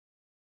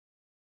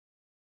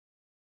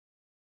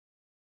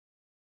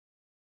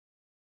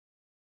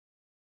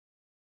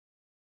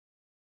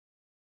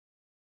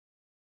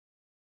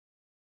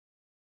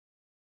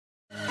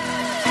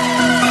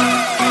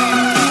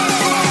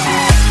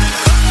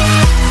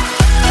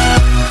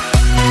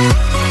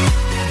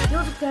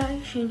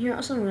Shane here,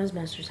 also known as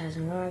Master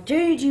Assassin. Welcome to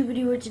a YouTube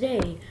video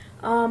today.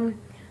 I'm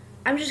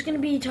just going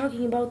to be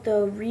talking about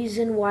the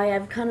reason why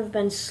I've kind of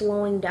been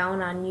slowing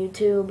down on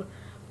YouTube.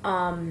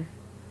 I've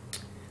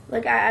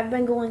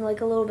been going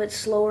like a little bit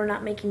slower,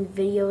 not making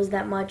videos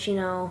that much, you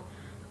know.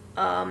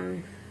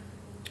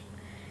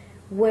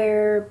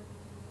 Where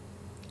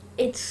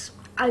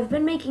I've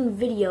been making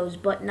videos,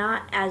 but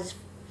not as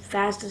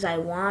fast as I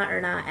want,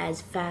 or not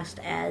as fast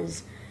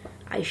as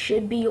I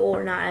should be,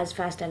 or not as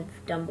fast as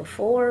I've done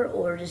before,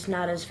 or just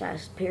not as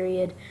fast,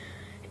 period.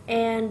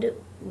 And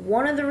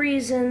one of the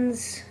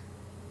reasons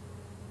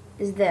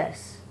is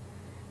this.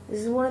 This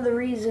is one of the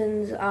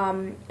reasons.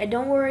 And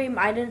don't worry,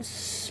 I didn't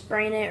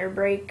sprain it or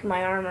break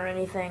my arm or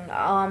anything.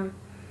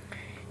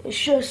 It's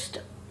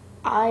just,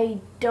 I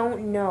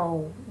don't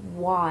know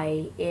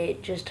why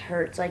it just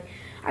hurts. Like,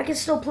 I can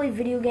still play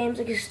video games,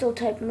 I can still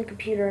type on the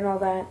computer and all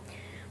that,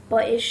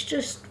 but it's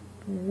just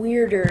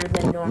weirder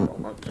than normal.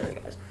 I'm sorry,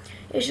 guys.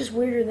 It's just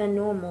weirder than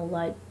normal.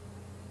 Like,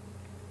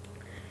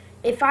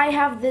 if I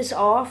have this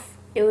off,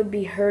 it would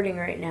be hurting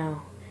right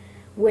now,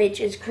 which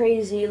is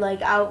crazy.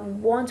 Like,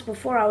 once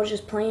before I was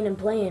just playing,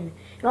 and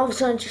all of a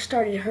sudden it just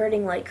started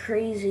hurting like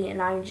crazy,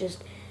 and I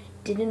just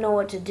didn't know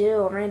what to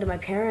do. I ran to my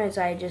parents.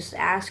 I just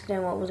asked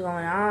them what was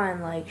going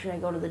on. Like, should I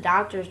go to the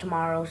doctor's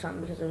tomorrow or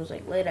something, because it was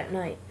like late at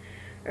night.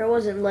 Or it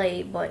wasn't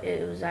late, but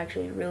it was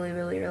actually really,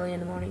 really early in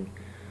the morning.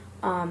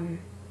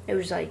 It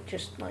was like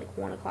just like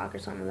 1 o'clock or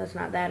something. That's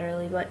not that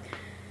early, but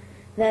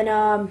then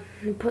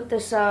we put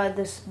this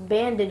this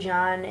bandage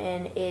on,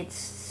 and it's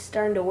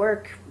starting to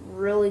work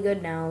really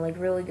good now, like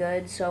really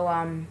good. So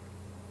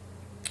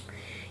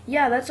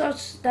yeah, that's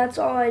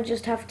all I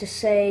just have to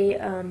say.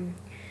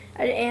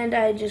 And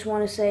I just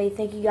want to say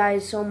thank you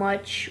guys so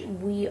much.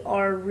 We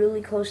are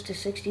really close to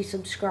 60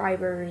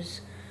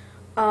 subscribers.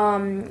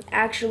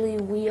 Actually,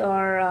 we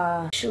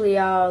are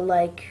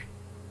like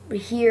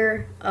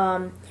here.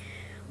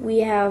 We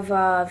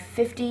have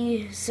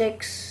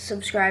 56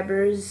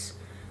 subscribers.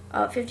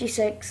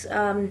 56.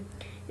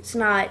 It's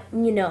not,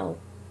 you know,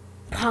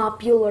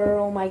 popular.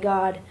 Oh my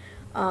God.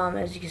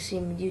 As you can see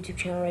in the YouTube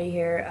channel right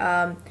here.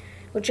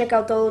 Go check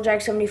out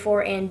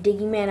TholoJack74 and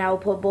Digging Man. I will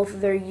put both of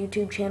their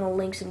YouTube channel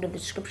links into the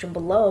description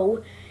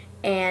below.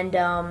 And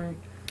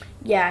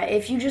yeah,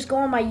 if you just go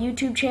on my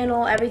YouTube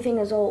channel, everything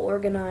is all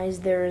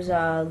organized. There's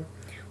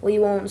well,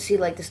 you won't see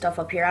like the stuff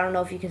up here. I don't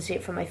know if you can see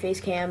it from my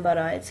face cam, but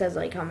it says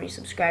like how many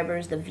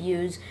subscribers, the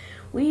views.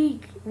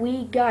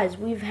 Guys,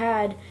 we've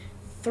had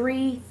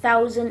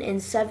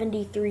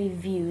 3,073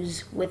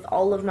 views with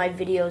all of my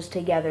videos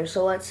together.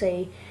 So let's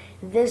say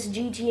this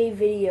GTA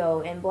video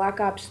and Black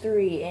Ops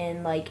 3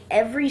 and like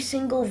every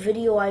single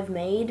video I've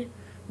made,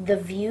 the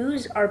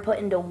views are put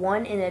into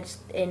one, and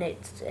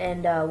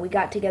we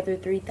got together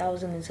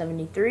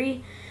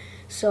 3,073.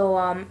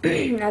 So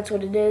that's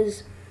what it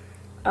is.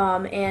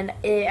 And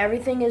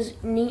everything is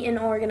neat and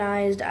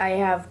organized. I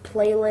have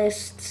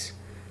playlists.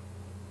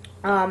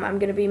 I'm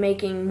gonna be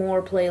making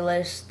more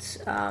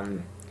playlists.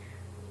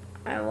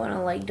 I want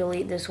to like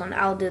delete this one.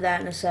 I'll do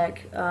that in a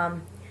sec.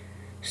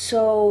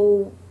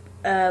 So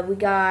we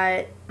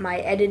got my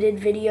edited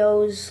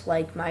videos,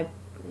 like my,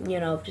 you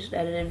know, just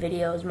edited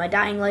videos. My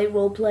Dying Light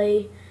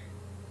roleplay.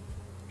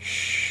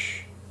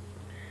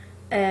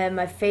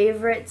 My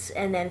favorites,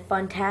 and then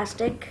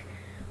Funtastic,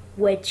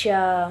 which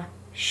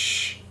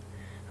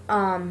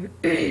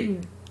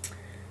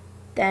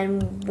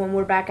then when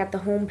we're back at the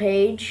home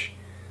page,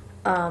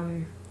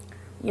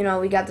 you know,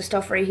 we got the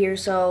stuff right here.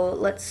 So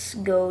let's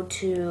go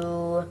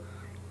to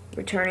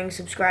returning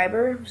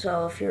subscriber.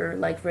 So if you're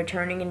like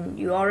returning and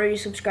you already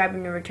subscribed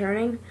and you're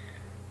returning,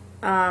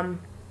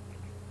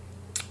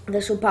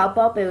 this will pop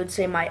up. It would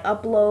say my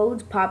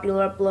uploads,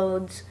 popular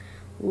uploads,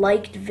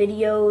 liked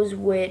videos,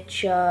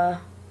 which yeah,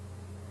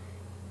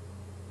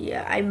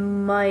 I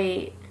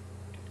might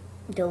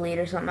delete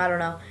or something, I don't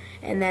know.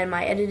 And then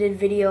my edited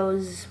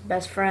videos,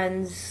 best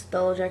friends,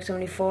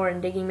 TholoJack74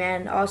 and Digging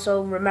Man.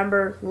 Also,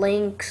 remember,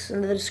 links in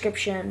the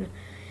description.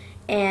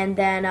 And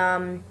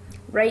then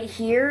right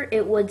here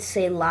it would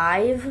say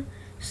live.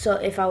 So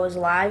if I was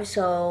live,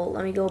 so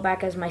let me go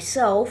back as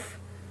myself.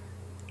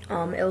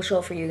 It'll show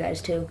it for you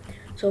guys too.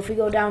 So if we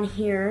go down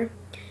here,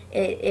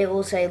 it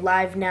will say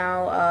live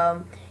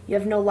now. You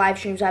have no live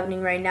streams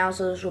happening right now,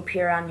 so this will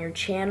appear on your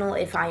channel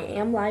if I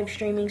am live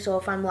streaming. So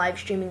if I'm live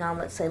streaming on,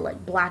 let's say,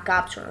 like Black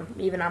Ops, or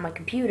even on my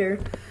computer,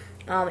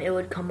 it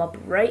would come up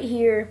right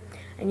here,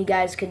 and you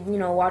guys could, you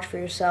know, watch for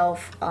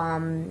yourself.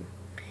 And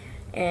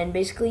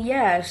basically,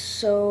 yeah.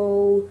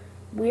 So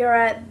we are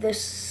at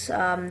this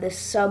this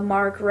sub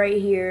mark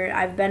right here.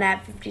 I've been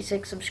at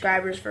 56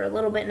 subscribers for a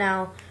little bit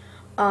now.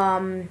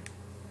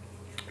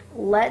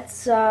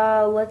 Let's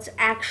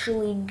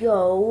actually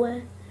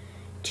go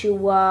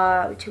to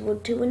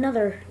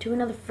another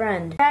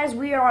friend. Guys,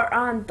 we are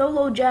on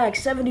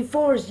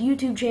TholoJack74's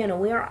YouTube channel.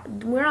 We're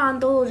on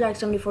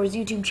TholoJack74's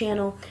YouTube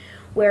channel,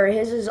 where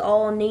his is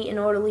all neat and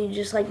orderly,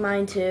 just like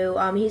mine too.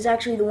 He's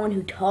actually the one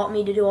who taught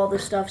me to do all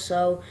this stuff,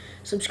 so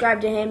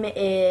subscribe to him.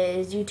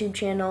 His YouTube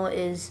channel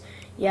is,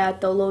 yeah,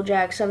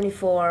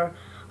 TholoJack74.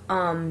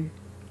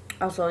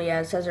 Also, yeah,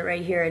 it says it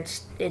right here.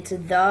 It's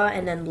the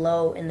and then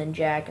low and then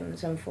Jack and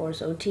 74.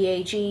 So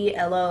TheLoGack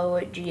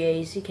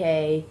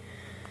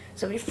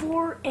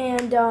 74.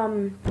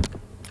 And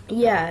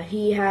yeah,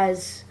 he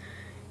has,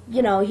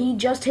 he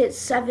just hit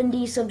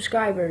 70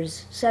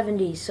 subscribers.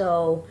 70.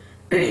 So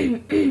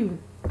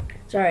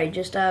sorry,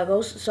 just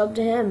go sub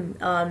to him.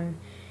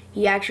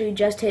 He actually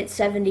just hit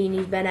 70, and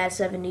he's been at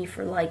 70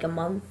 for like a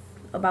month,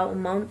 about a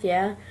month,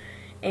 yeah.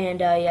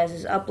 And he has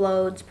his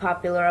uploads,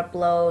 popular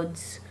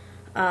uploads.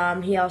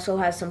 He also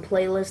has some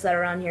playlists that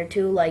are on here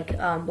too, like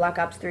Black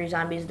Ops 3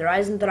 Zombies Der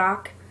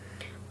Eisendrache.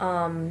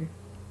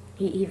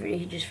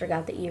 He just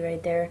forgot the E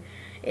right there.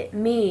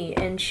 Me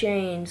and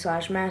Shane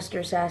 / Master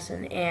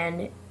Assassin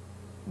and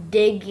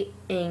Digging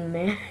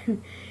Man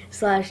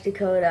 /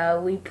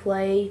 Dakota, we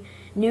play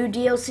new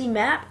DLC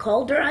map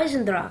called Der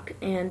Eisendrache.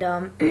 And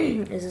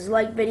this is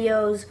like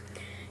videos,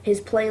 his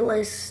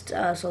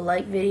playlist, so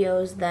like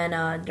videos, then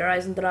Der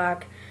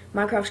Eisendrache,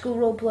 Minecraft School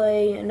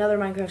Roleplay, another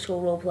Minecraft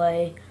School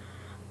Roleplay,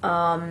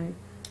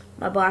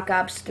 my Black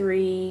Ops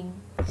 3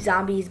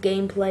 Zombies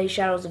gameplay,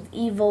 Shadows of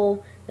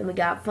Evil. Then we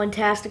got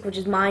Funtastic, which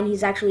is mine.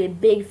 He's actually a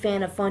big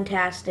fan of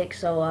Funtastic,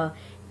 so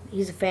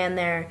he's a fan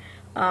there.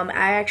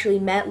 I actually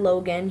met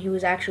Logan. He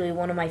was actually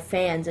one of my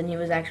fans, and he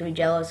was actually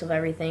jealous of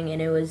everything,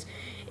 and it was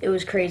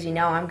crazy.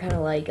 Now I'm kind of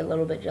like a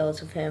little bit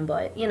jealous of him,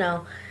 but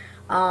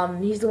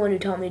he's the one who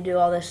taught me to do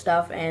all this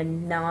stuff,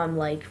 and now I'm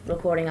like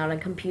recording on a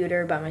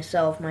computer by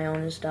myself, my own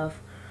and stuff.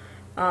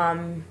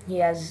 He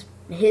has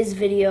his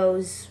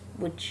videos,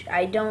 which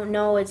I don't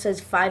know, it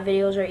says 5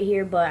 videos right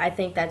here, but I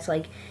think that's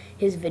like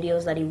his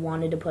videos that he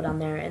wanted to put on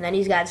there. And then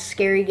he's got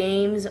scary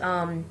games.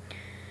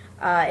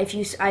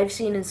 I've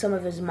seen in some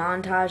of his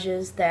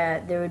montages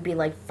that there would be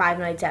like Five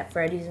Nights at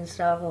Freddy's and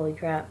stuff. Holy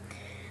crap.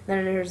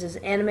 Then there's his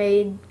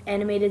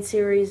animated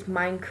series,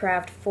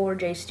 Minecraft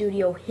 4J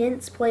Studio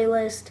Hints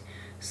playlist,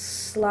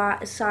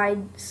 slide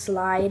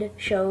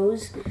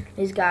shows.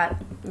 He's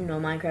got,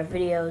 Minecraft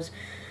videos.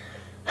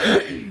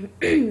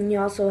 He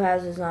also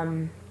has his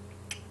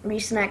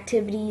recent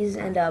activities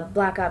and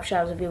Black Ops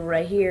Shadows of Evil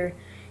right here.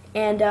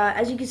 And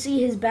as you can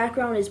see, his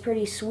background is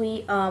pretty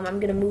sweet. I'm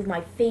going to move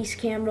my face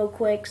cam real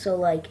quick so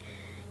like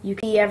you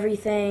can see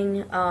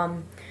everything.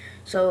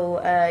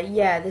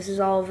 Yeah, this is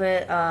all of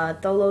it.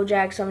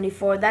 TheLoGack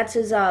 74, that's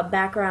his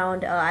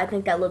background. I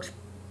think that looks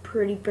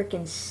pretty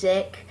freaking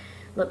sick.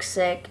 Looks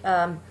sick.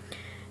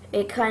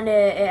 It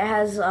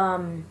has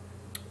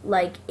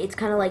like, it's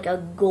kind of like a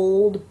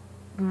gold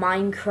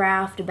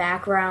Minecraft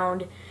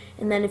background.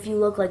 And then if you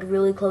look like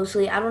really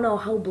closely, I don't know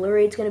how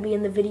blurry it's going to be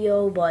in the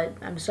video, but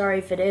I'm sorry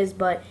if it is,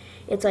 but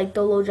it's like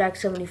TheLoGack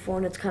 74,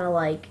 and it's kind of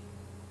like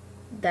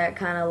that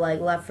kind of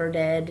like Left 4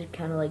 Dead,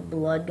 kind of like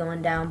blood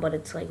going down, but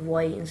it's like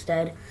white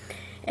instead.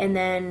 And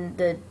then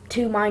the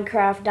 2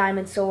 Minecraft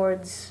diamond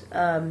swords,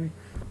 and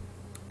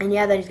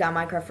yeah, then he's got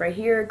Minecraft right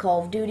here,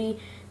 Call of Duty.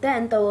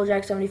 Then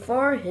TheLoGack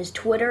 74, his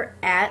Twitter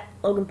at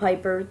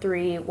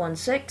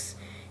LoganPiper316,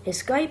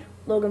 his Skype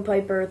Logan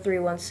Piper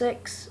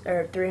 316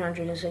 or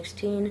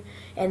 316,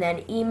 and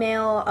then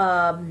email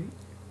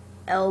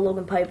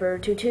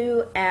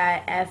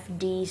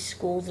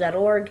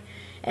LLoganPiper22@fdschools.org,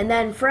 and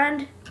then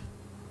friend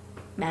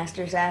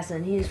Master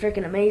Assassin. He's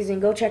freaking amazing.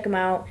 Go check him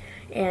out.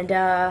 And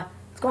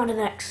let's go on to the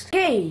next.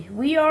 Okay,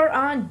 we are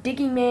on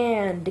Digging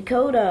Man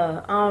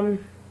Dakota.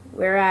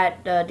 We're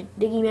at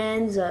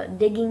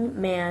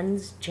Digging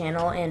Man's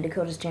channel and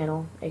Dakota's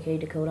channel, aka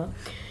Dakota,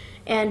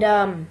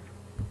 and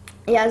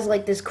he has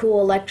like this cool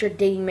electric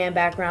Digging Man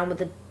background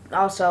with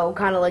also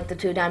kind of like the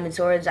 2 diamond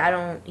swords.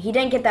 He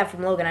didn't get that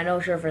from Logan, I know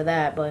sure for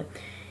that, but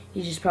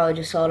he probably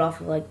just saw it off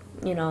of like,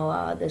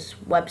 this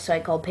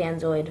website called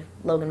Panzoid.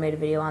 Logan made a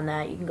video on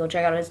that. You can go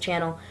check out his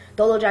channel,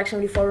 TheLoGack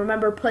 74.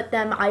 Remember,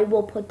 I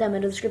will put them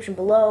in the description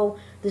below.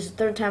 This is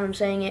the 3rd time I'm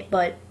saying it,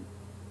 but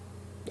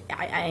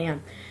I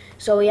am.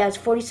 So he has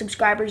 40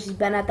 subscribers. He's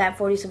been at that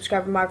 40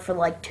 subscriber mark for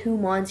like 2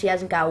 months. He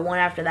hasn't got one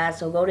after that.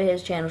 So go to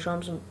his channel, show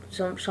him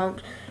show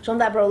him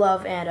that bro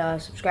love,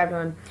 and subscribe to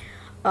him.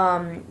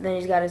 Then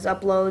he's got his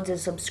uploads,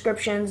 his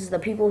subscriptions, the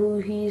people who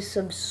he's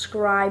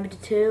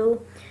subscribed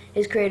to,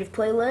 his creative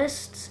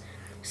playlists.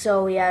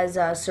 So he has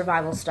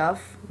survival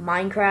stuff,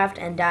 Minecraft,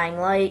 and Dying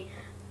Light.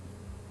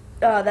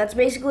 That's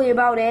basically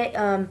about it.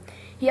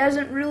 He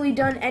hasn't really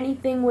done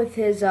anything with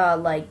his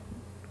like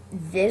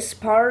this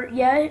part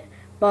yet.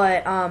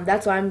 But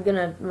that's why I'm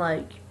gonna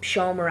like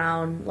show him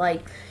around,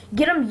 like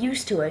get him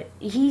used to it.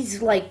 He's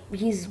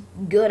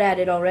good at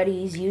it already.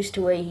 He's used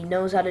to it. He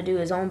knows how to do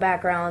his own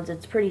backgrounds.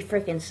 It's pretty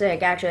freaking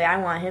sick. Actually, I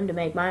want him to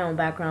make my own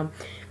background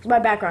because my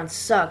background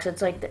sucks.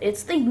 It's like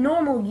it's the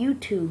normal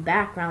YouTube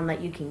background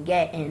that you can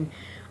get, and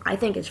I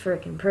think it's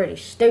freaking pretty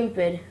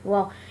stupid.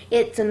 Well,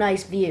 it's a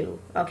nice view.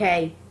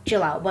 Okay,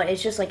 chill out. But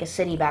it's just like a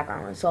city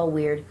background. It's all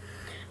weird.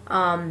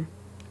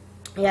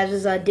 He has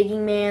his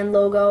Digging Man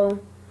logo.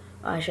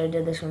 I should have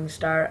did this from the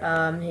start.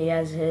 He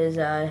has his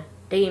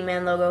Digging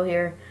Man logo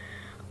here.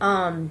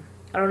 I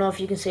don't know if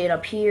you can see it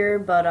up here,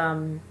 but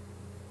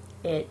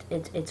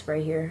it's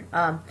right here.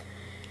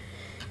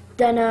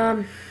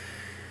 Then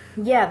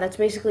yeah, that's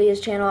basically his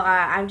channel.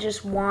 I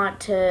just want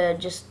to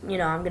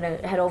I'm gonna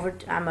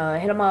I'm gonna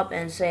hit him up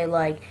and say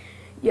like,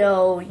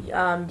 yo,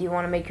 do you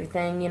want to make your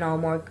thing,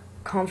 more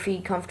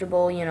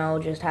comfortable,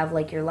 just have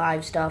like your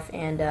live stuff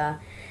and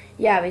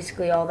yeah,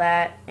 basically all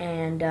that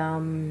and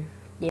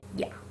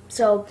yeah.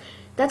 So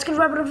that's gonna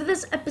wrap it up for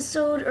this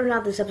episode, or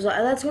not this episode.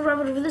 That's gonna wrap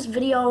it up for this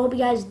video. I hope you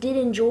guys did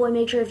enjoy.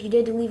 Make sure if you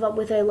did to leave up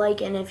with a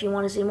like, and if you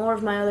want to see more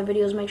of my other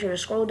videos, make sure to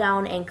scroll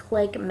down and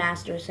click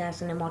Master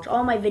Assassin and watch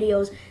all my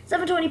videos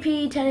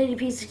 720p,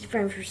 1080p, 60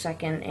 frames per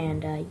second,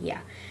 and yeah.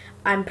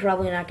 I'm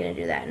probably not gonna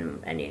do that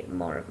in any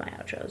more of my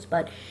outros,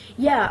 but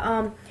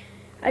yeah.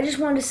 I just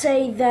wanted to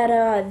say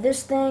that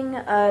this thing,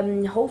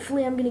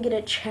 hopefully I'm going to get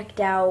it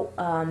checked out.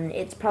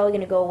 It's probably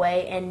going to go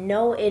away. And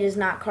no, it is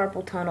not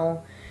carpal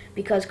tunnel,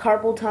 because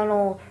carpal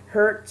tunnel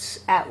hurts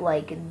at,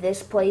 like,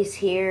 this place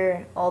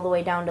here all the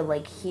way down to,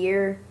 like,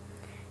 here.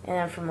 And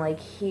then from, like,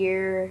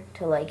 here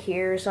to, like,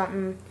 here or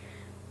something.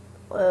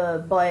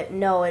 But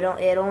no,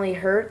 it only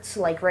hurts,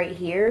 like, right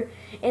here.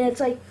 And it's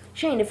like,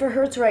 Shane, if it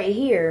hurts right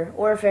here,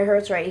 or if it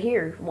hurts right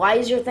here, why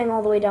is your thing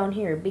all the way down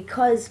here?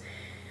 Because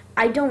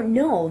I don't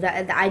know.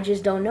 I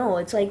just don't know.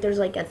 It's like there's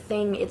like a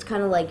thing. It's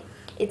kind of like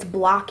it's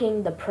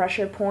blocking the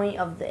pressure point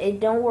of the.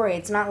 Don't worry.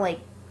 It's not like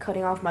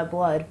cutting off my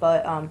blood,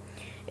 but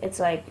it's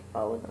like,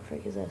 oh, what the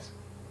frick is this?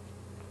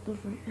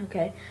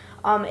 Okay,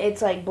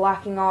 it's like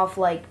blocking off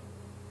like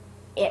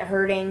it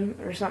hurting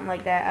or something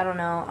like that. I don't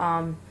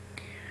know.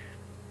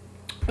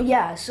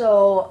 Yeah.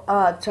 So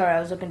sorry, I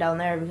was looking down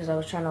there because I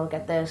was trying to look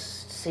at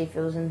this to see if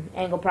it was in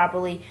angle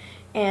properly.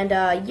 And,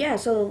 yeah,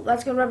 so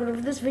that's going to wrap it up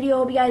for this video.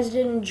 Hope you guys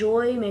did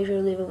enjoy. Make sure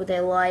to leave it with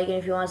a like. And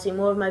if you want to see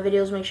more of my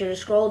videos, make sure to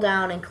scroll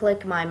down and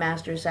click my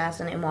Master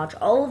Assassin and watch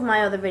all of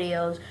my other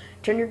videos.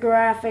 Turn your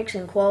graphics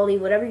and quality,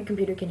 whatever your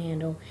computer can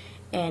handle.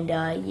 And,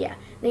 yeah.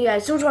 Thank you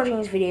guys so much for watching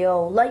this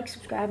video. Like,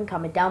 subscribe, and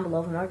comment down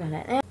below for more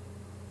content. And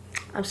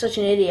I'm such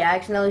an idiot. I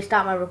accidentally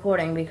stopped my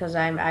recording because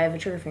I have a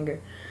trigger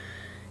finger.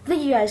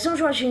 Thank you guys so much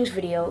for watching this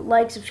video.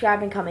 Like,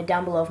 subscribe, and comment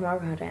down below for more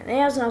content. And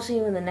I'll see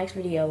you in the next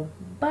video.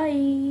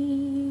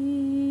 Bye!